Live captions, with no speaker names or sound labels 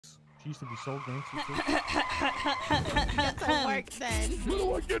She used to be so gangster too. Get to work then. Where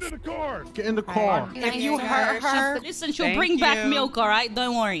do I get in the car? Get in the car. If you hurt her, listen, she'll bring back milk, all right?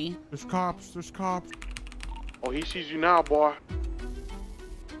 Don't worry. There's cops. There's cops. Oh, he sees you now, boy.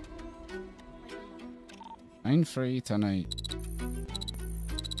 I'm free tonight.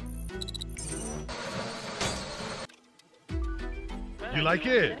 You like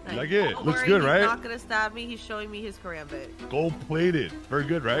it? You like it? Don't Looks worry, good, he's right? not gonna stab me. He's showing me his karambit. Gold plated. Very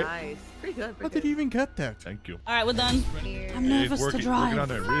good, right? Nice. Pretty good. How Pretty did good. you even get that? Thank you. All right, we're done. I'm nervous to Working drive. on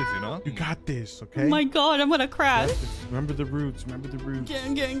that Riz, you know? You got this, okay? Oh my God, I'm gonna crash. Remember the roots. Remember the roots.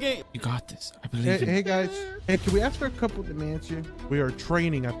 Gang. You got this. I believe Hey, in you. hey guys. Hey, can we ask for a couple demands here? We are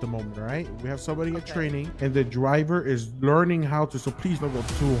training at the moment, all right? We have somebody at training, and the driver is learning how to. So please don't go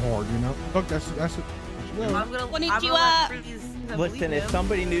too hard, you know. Look, that's it. I'm gonna Konnichiwa. let Freeze Listen, if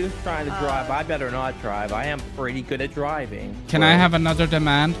somebody new is trying to drive, I better not drive. I am pretty good at driving. Can I have another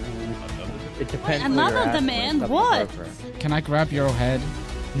demand? It depends. Wait, where you're another at, demand? but it's What? up to the Can I grab your head?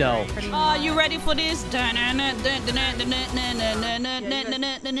 No. Are you ready for this? You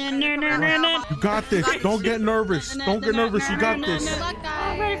got this. Don't get nervous. Don't get nervous. You got this.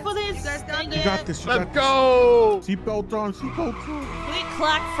 I'm ready for this. You got this. You Let's got go! this. Seatbelt on. Seatbelt on. Click,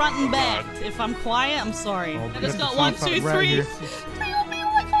 clack, front and back. If I'm quiet, I'm sorry. Oh, I we just got got the one, sound two, right three. here. Oh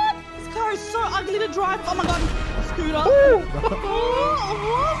my God. This car is so ugly to drive. Oh my God. A scooter. What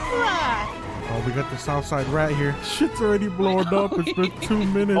was that? Oh, we got the Southside rat here. Shit's already blowing up. It's been 2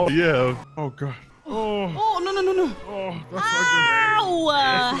 minutes. Oh, yeah. Oh, God. Oh, no. Oh, that's not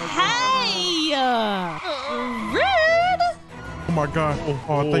Ow! Hey! Rude! Oh, my God. Oh,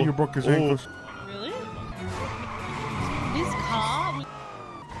 I thought you broke his ankles. Really? This car?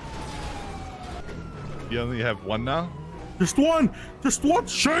 You only have one now? Just one. Just one.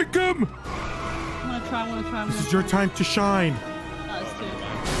 Shake him. I'm gonna try. This is your time to shine. No, it's two.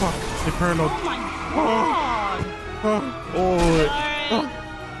 Fuck. Stay paranoid. Oh my God! Oh, Sorry.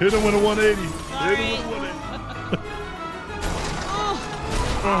 hit him with a 180. Sorry. Hit him with a 180.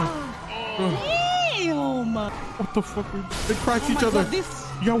 Damn! What the fuck? They crash Oh each my other. God, this...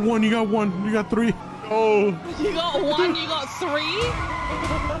 You got one. You got one. You got three. Oh. You got one, you got three?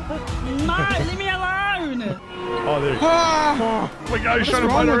 No, leave me alone! Oh, there you go. Ah! Oh my God, he's trying to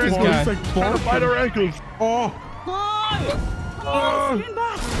wrong bite our with this ankles. guy? He's like Trying to bite our ankles. Oh. No! Oh, spin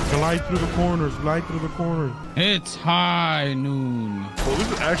back! Glide through the corners. Glide through the corners. It's high noon. Well,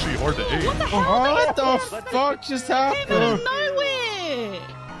 this is actually hard to aim. What the hell? What the fuck just Came out happened? of nowhere!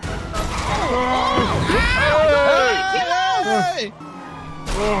 Hey!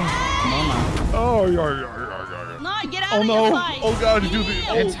 Oh, yeah. No, get out Oh, of no. your face! Oh, God, you do the...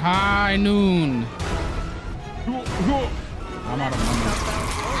 Oh. It's high noon. I'm out of money.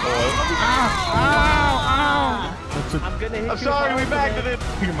 Ow! That's it. I'm gonna hit I'm you. sorry, we backed it. I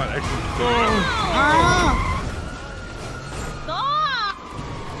think I might actually... Stop!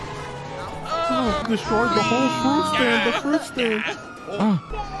 Destroyed the whole fruit stand. The fruit stand.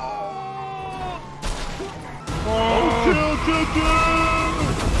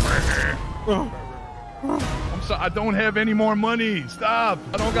 Chill. I'm sorry, I don't have any more money. Stop.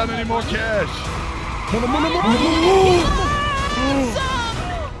 I don't got any more cash.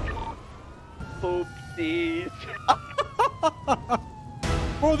 Oopsies.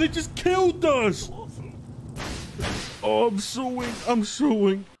 Oh, they just killed us. Oh, I'm suing. I'm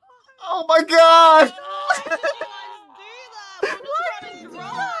suing. Oh my God!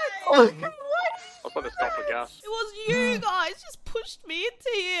 I'll put this stuff for gas. It was you guys just pushed me into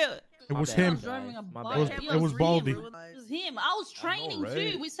here. It was bad. him. Driving a My bike. bad. It was Baldy. It was him. I was training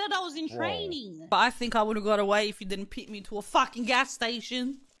right? too. We said I was in Whoa. training. But I think I would have got away if you didn't pick me to a fucking gas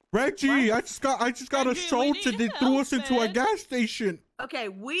station. Reggie, I just got Reggie, assaulted. They threw us into a man. gas station. Okay,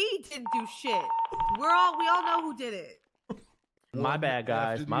 we didn't do shit. We all know who did it. My bad,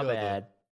 guys. My bad.